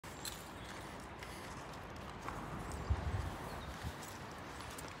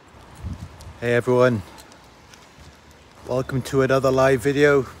Hey everyone, welcome to another live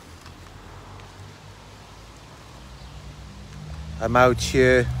video. I'm out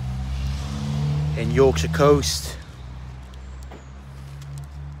here in Yorkshire Coast.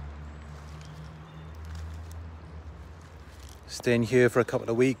 Staying here for a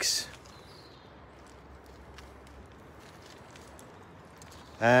couple of weeks.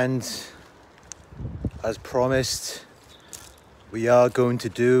 And as promised, we are going to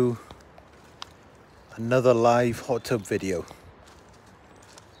do another live hot tub video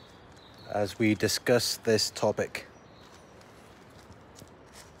as we discuss this topic.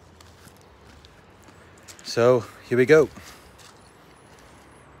 So here we go.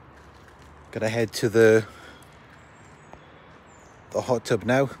 Gonna head to the hot tub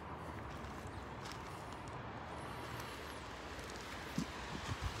now.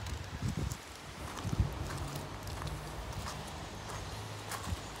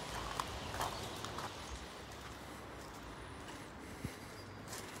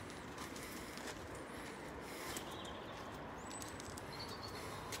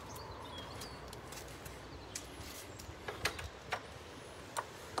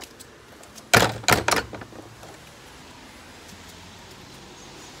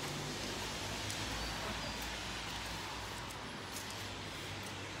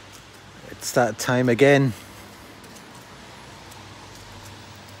 It's that time again.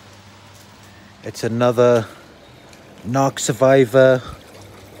 It's another Narc Survivor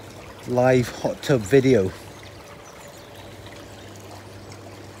live hot tub video.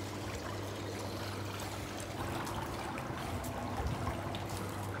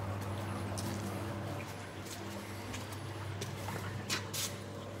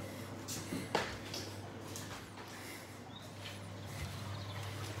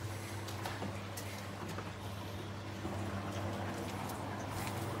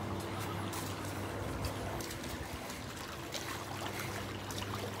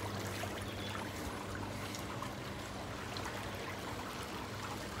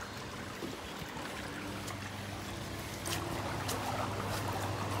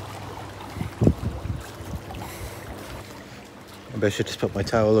 Maybe I should just put my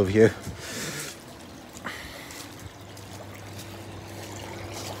towel over here.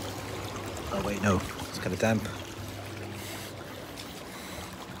 Oh wait, no, it's kind of damp.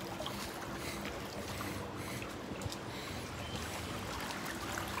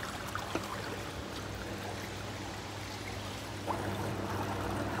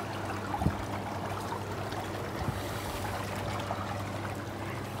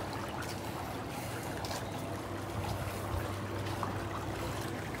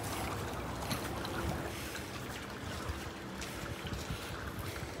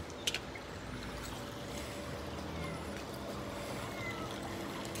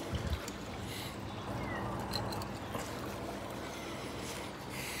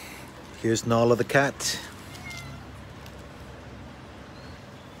 Here's Nala the cat.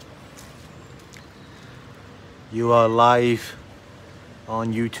 You are live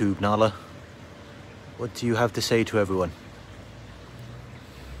on YouTube, Nala. What do you have to say to everyone?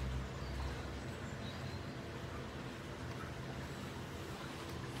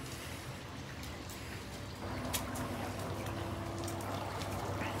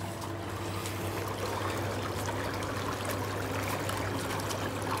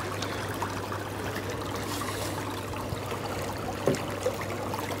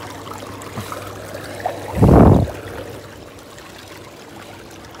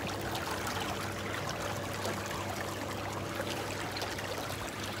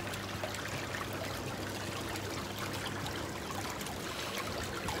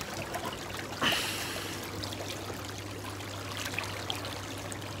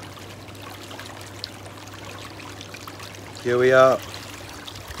 Here we are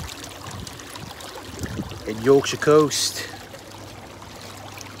in Yorkshire Coast,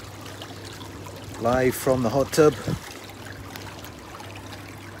 live from the hot tub.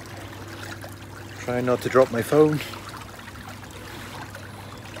 Trying not to drop my phone.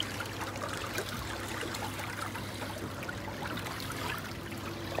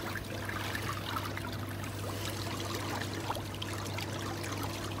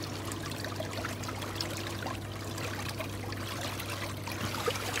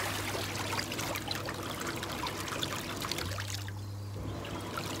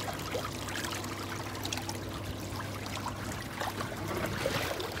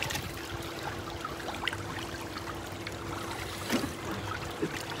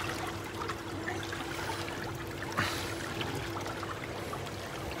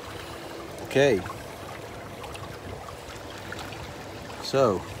 Okay,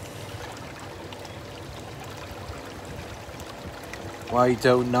 so Why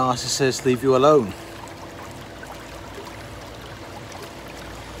don't narcissists leave you alone?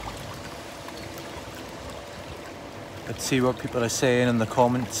 Let's see what people are saying in the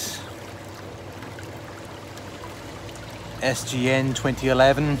comments. SGN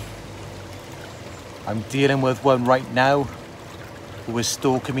 2011. I'm dealing with one right now who is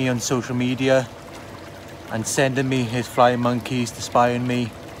stalking me on social media and sending me his flying monkeys to spy on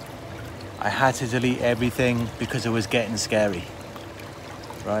me. I had to delete everything because it was getting scary.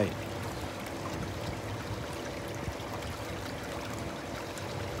 Right.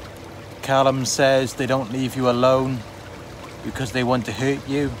 Callum says they don't leave you alone because they want to hurt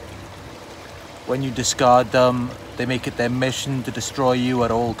you. When you discard them, they make it their mission to destroy you at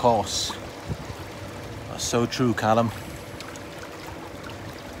all costs. That's so true, Callum.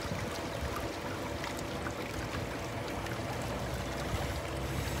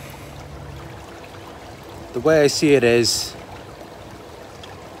 The way I see it is,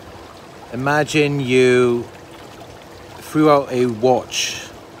 imagine you threw out a watch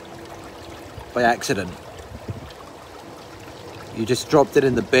by accident. You just dropped it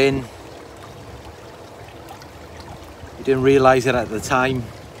in the bin. You didn't realize it at the time.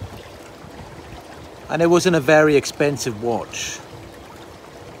 And it wasn't a very expensive watch.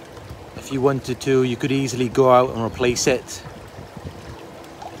 If you wanted to, you could easily go out and replace it.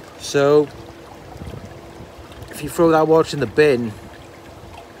 So, if you throw that watch in the bin,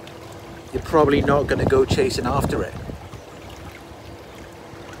 you're probably not going to go chasing after it.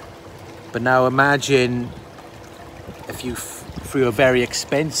 But now imagine if you threw a very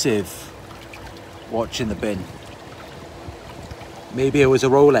expensive watch in the bin. Maybe it was a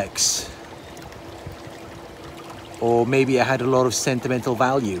Rolex. Or maybe it had a lot of sentimental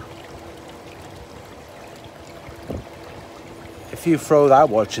value. If you throw that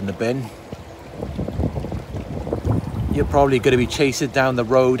watch in the bin, you're probably going to be chasing down the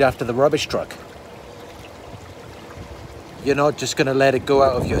road after the rubbish truck. You're not just going to let it go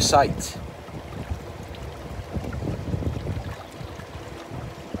out of your sight.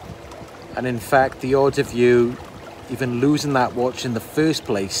 And in fact, the odds of you even losing that watch in the first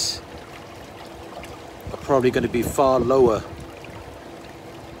place are probably going to be far lower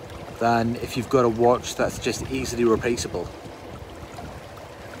than if you've got a watch that's just easily replaceable.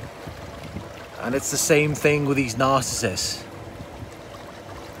 And it's the same thing with these narcissists.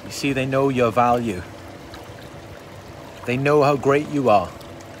 You see, they know your value. They know how great you are.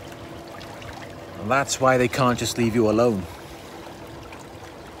 And that's why they can't just leave you alone.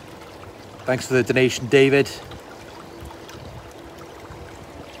 Thanks for the donation, David.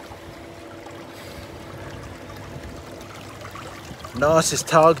 Narcissists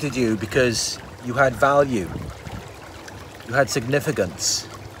targeted you because you had value. You had significance.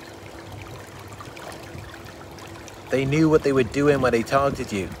 They knew what they were doing when they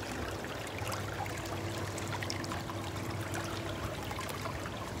targeted you.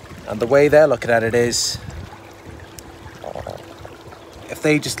 And the way they're looking at it is, if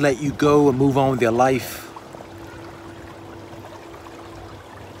they just let you go and move on with your life,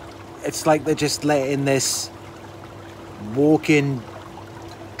 it's like they're just letting this walk-in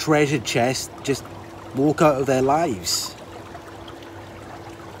treasure chest just walk out of their lives.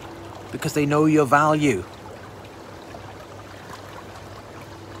 Because they know your value.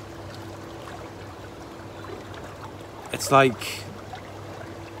 It's like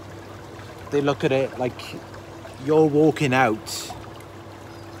they look at it like you're walking out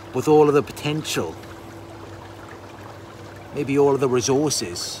with all of the potential, maybe all of the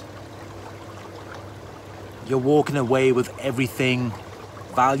resources. You're walking away with everything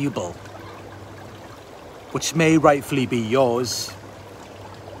valuable, which may rightfully be yours,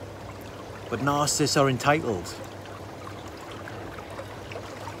 but narcissists are entitled.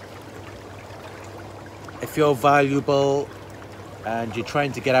 If you're valuable and you're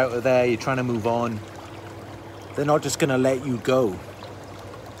trying to get out of there, you're trying to move on, they're not just going to let you go.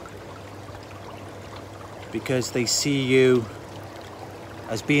 Because they see you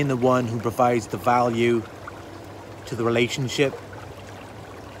as being the one who provides the value to the relationship.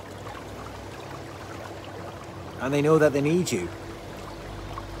 And they know that they need you.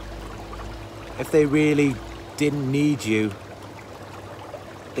 If they really didn't need you,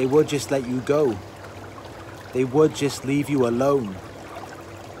 they would just let you go. They would just leave you alone.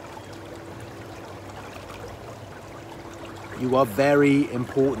 You are very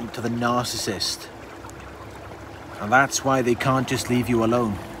important to the narcissist. And that's why they can't just leave you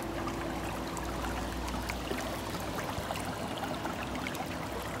alone.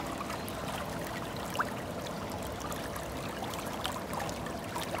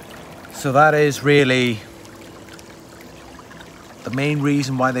 So that is really the the main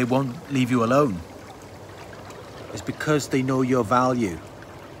reason why they won't leave you alone is because they know your value.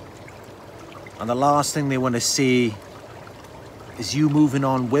 And the last thing they want to see is you moving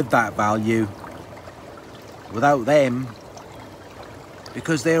on with that value without them,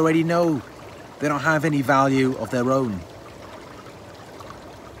 because they already know they don't have any value of their own.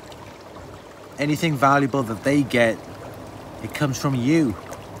 Anything valuable that they get, it comes from you.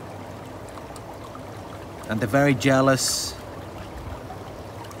 And they're very jealous.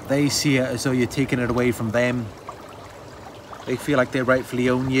 They see it as though you're taking it away from them. They feel like they rightfully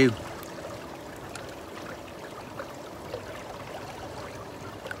own you.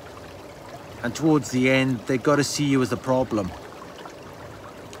 And towards the end, they've got to see you as the problem.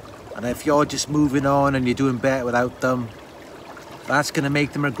 And if you're just moving on and you're doing better without them, that's going to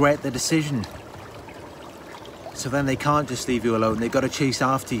make them regret the decision. So then they can't just leave you alone. They've got to chase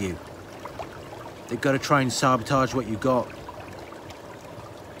after you. They've got to try and sabotage what you got.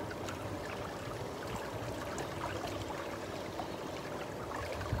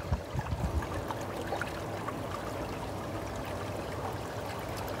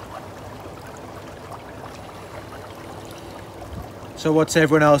 So what's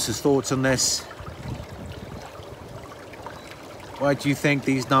everyone else's thoughts on this? Why do you think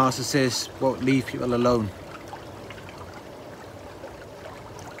these narcissists won't leave people alone?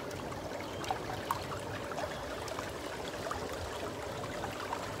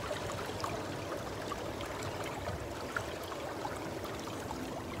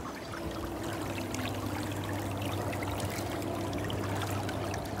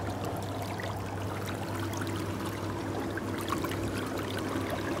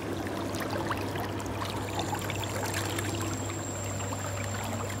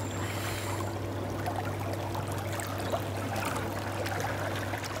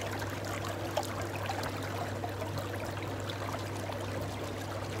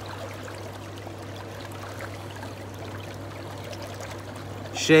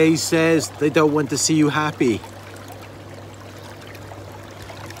 Shay says they don't want to see you happy.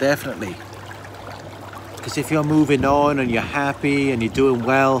 Definitely. Because if you're moving on and you're happy and you're doing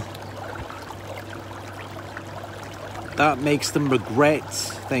well, that makes them regret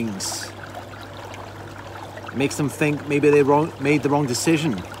things. It makes them think maybe they made the wrong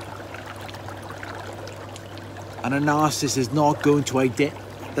decision. And a narcissist is not going to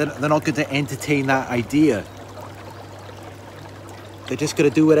they're not going to entertain that idea. They're just going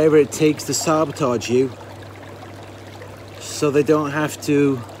to do whatever it takes to sabotage you, so they don't have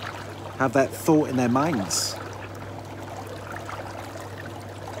to have that thought in their minds.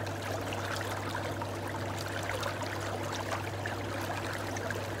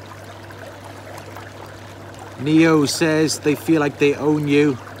 Neo says they feel like they own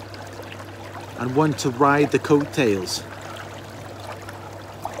you and want to ride the coattails.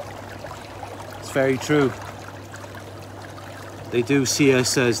 It's very true. They do see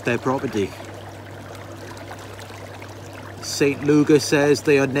us as their property. St. Luger says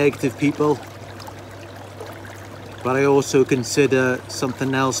they are negative people, but I also consider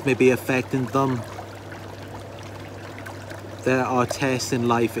something else may be affecting them. There are tests in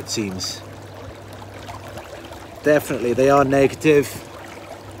life, it seems. Definitely, they are negative.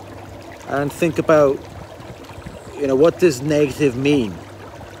 And think about, what does negative mean?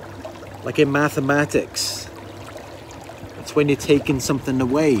 Like in mathematics. It's when you're taking something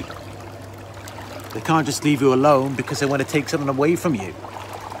away. They can't just leave you alone because they want to take something away from you,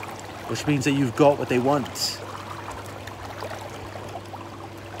 which means that you've got what they want.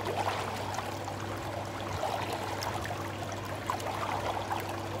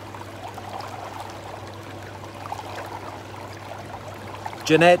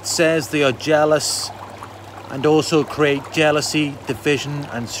 Jeanette says they are jealous and also create jealousy, division,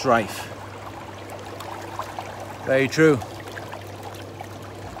 and strife. Very true.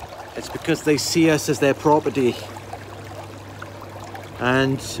 It's because they see us as their property.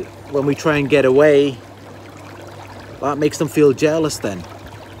 And when we try and get away, that makes them feel jealous then.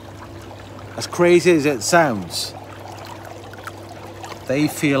 As crazy as it sounds, they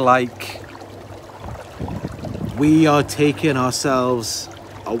feel like we are taking ourselves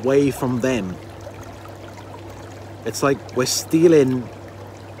away from them. It's like we're stealing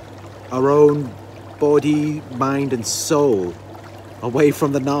our own body, mind, and soul away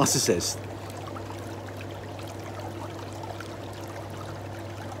from the narcissist.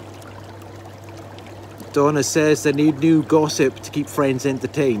 Donna says they need new gossip to keep friends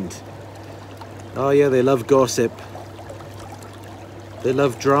entertained. Oh yeah, they love gossip. They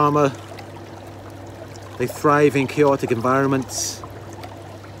love drama. They thrive in chaotic environments.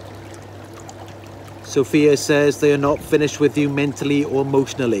 Sophia says they are not finished with you mentally or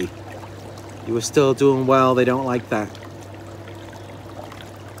emotionally. You are still doing well, they don't like that.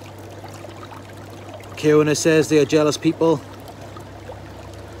 Kiruna says they are jealous people.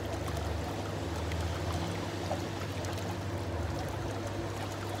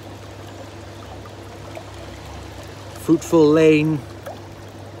 Fruitful Lane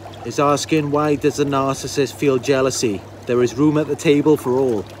is asking, why does a narcissist feel jealousy? There is room at the table for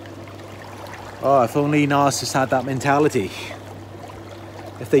all. Oh, if only narcissists had that mentality.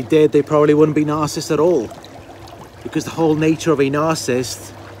 If they did, they probably wouldn't be narcissists at all. Because the whole nature of a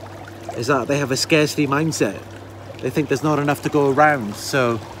narcissist is that they have a scarcity mindset. They think there's not enough to go around,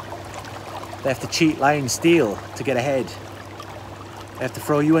 so they have to cheat, lie and steal to get ahead. They have to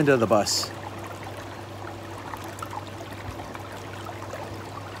throw you under the bus.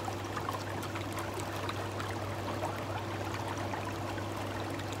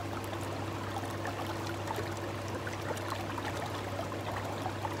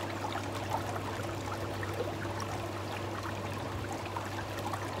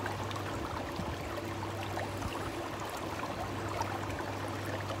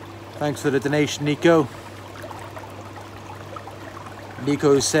 Thanks for the donation, Nico.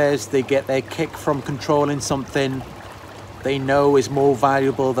 Nico says they get their kick from controlling something they know is more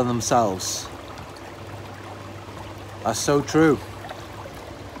valuable than themselves. That's so true.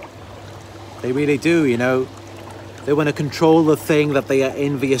 They really do, you know. They want to control the thing that they are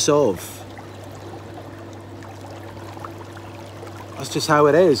envious of. That's just how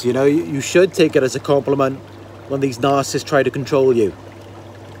it is, you know. You should take it as a compliment when these narcissists try to control you.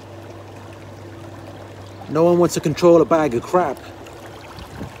 No one wants to control a bag of crap.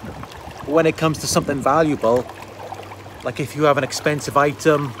 But when it comes to something valuable, like if you have an expensive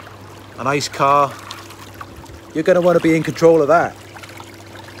item, a nice car, you're going to want to be in control of that.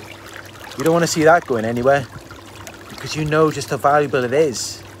 You don't want to see that going anywhere because you know just how valuable it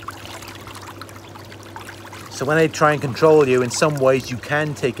is. So when they try and control you, in some ways you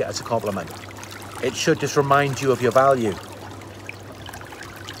can take it as a compliment. It should just remind you of your value.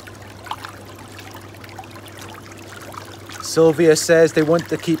 Sylvia says they want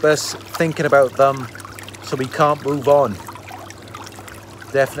to keep us thinking about them so we can't move on.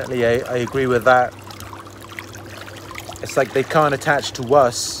 Definitely, I agree with that. It's like they can't attach to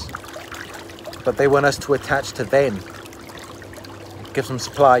us, but they want us to attach to them. It gives them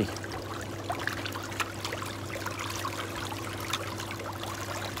supply.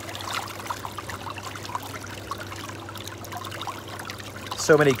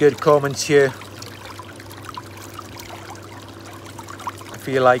 So many good comments here. I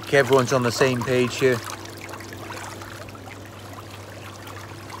feel like everyone's on the same page here.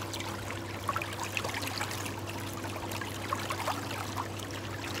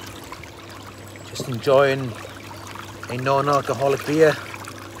 Just enjoying a non-alcoholic beer.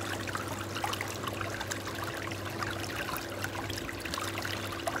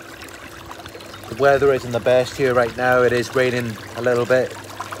 The weather isn't the best here right now. It is raining a little bit,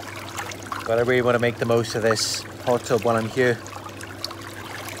 but I really want to make the most of this hot tub while I'm here.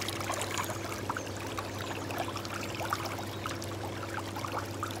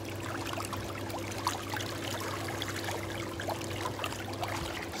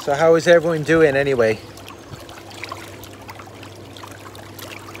 So how is everyone doing anyway?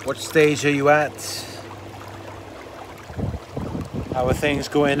 What stage are you at? How are things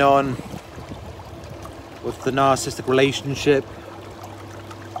going on with the narcissistic relationship?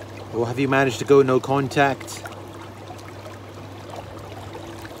 Or have you managed to go no contact?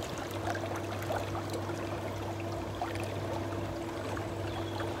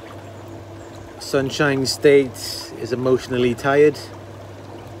 Sunshine State is emotionally tired.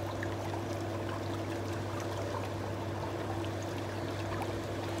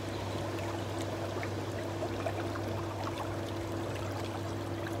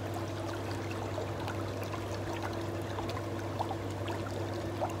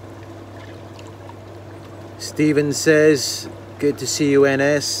 Steven says, good to see you,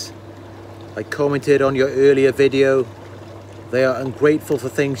 NS. I commented on your earlier video. They are ungrateful for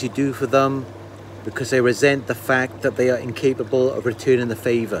things you do for them because they resent the fact that they are incapable of returning the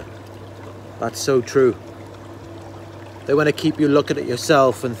favor. That's so true. They want to keep you looking at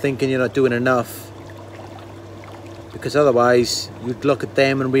yourself and thinking you're not doing enough, because otherwise you'd look at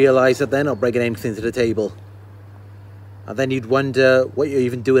them and realize that they're not bringing anything to the table. And then you'd wonder what you're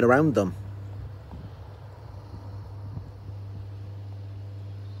even doing around them.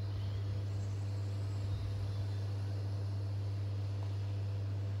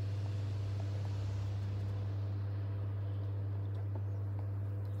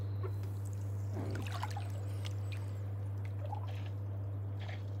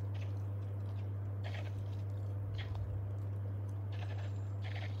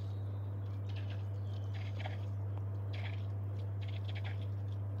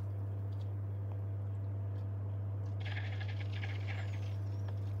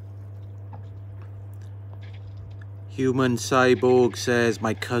 Human Cyborg says,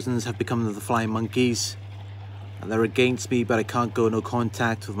 my cousins have become the flying monkeys and they're against me, but I can't go no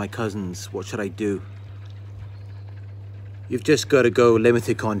contact with my cousins. What should I do? You've just got to go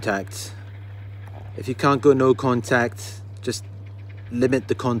limited contact. If you can't go no contact, just limit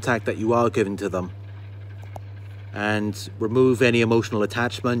the contact that you are giving to them and remove any emotional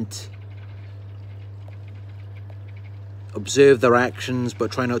attachment. Observe their actions,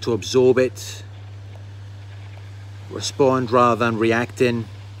 but try not to absorb it. Respond rather than reacting.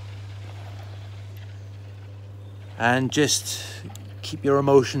 And just keep your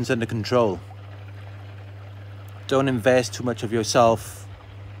emotions under control. Don't invest too much of yourself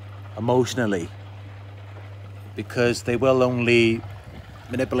emotionally, because they will only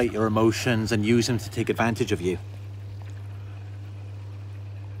manipulate your emotions and use them to take advantage of you.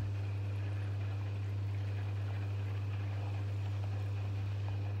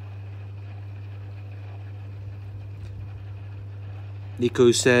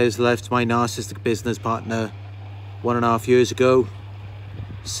 Nico says, left my narcissistic business partner 1.5 years ago.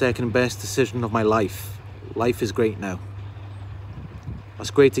 Second best decision of my life. Life is great now.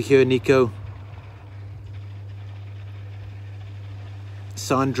 That's great to hear, Nico.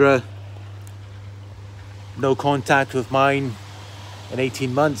 Sandra, no contact with mine in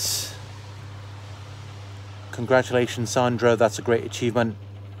 18 months. Congratulations, Sandra. That's a great achievement.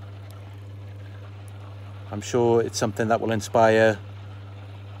 I'm sure it's something that will inspire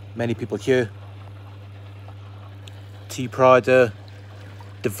many people here. T. Prada,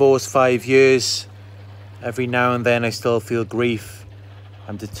 divorced 5 years. Every now and then I still feel grief.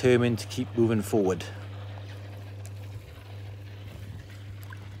 I'm determined to keep moving forward.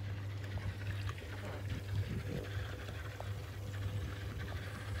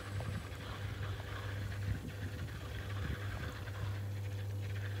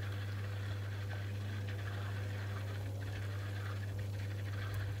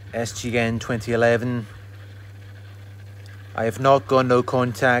 SGN 2011. I have not gone no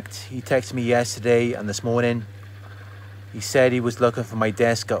contact. He texted me yesterday and this morning. He said he was looking for my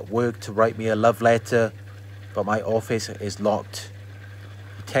desk at work to write me a love letter, but my office is locked.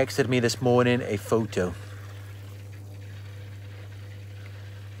 He texted me this morning a photo.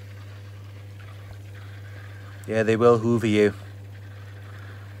 Yeah, they will hoover you.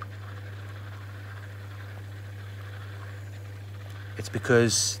 It's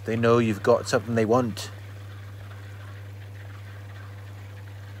because they know you've got something they want.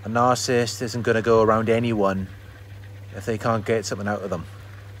 A narcissist isn't going to go around anyone if they can't get something out of them.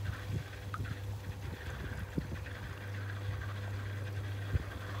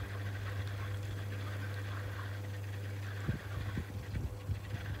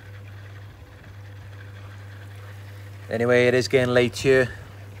 Anyway, it is getting late here.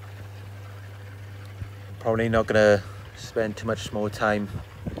 Probably not going to spend too much more time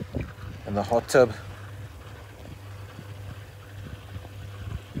in the hot tub,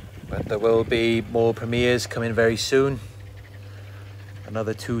 but there will be more premieres coming very soon.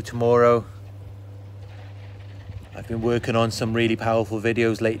 Another 2 tomorrow. I've been working on some really powerful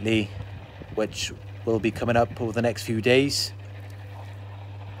videos lately, which will be coming up over the next few days,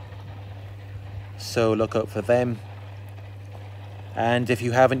 so look out for them. And if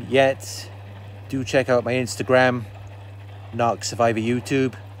you haven't yet, do check out my Instagram, Narc Survivor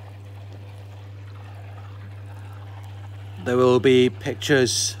YouTube. There will be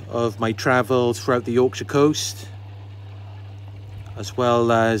pictures of my travels throughout the Yorkshire coast, as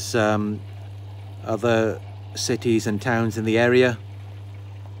well as other cities and towns in the area.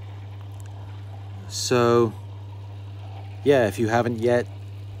 So yeah, if you haven't yet,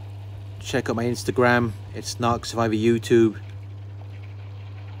 check out my Instagram. It's Narc Survivor YouTube.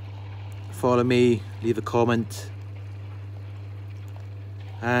 Follow me, leave a comment.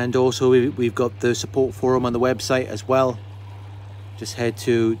 And also we've got the support forum on the website as well. Just head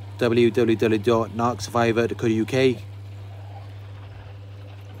to www.narcsurvivor.co.uk.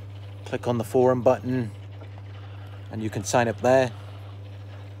 Click on the forum button and you can sign up there.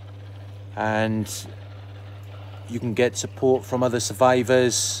 And you can get support from other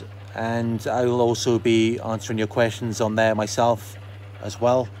survivors, and I will also be answering your questions on there myself as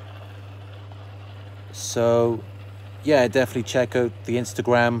well. So yeah, definitely check out the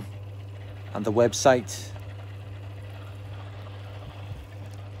Instagram and the website.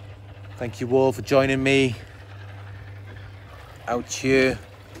 Thank you all for joining me out here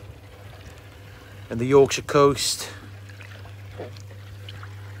in the Yorkshire coast,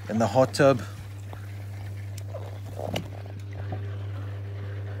 in the hot tub.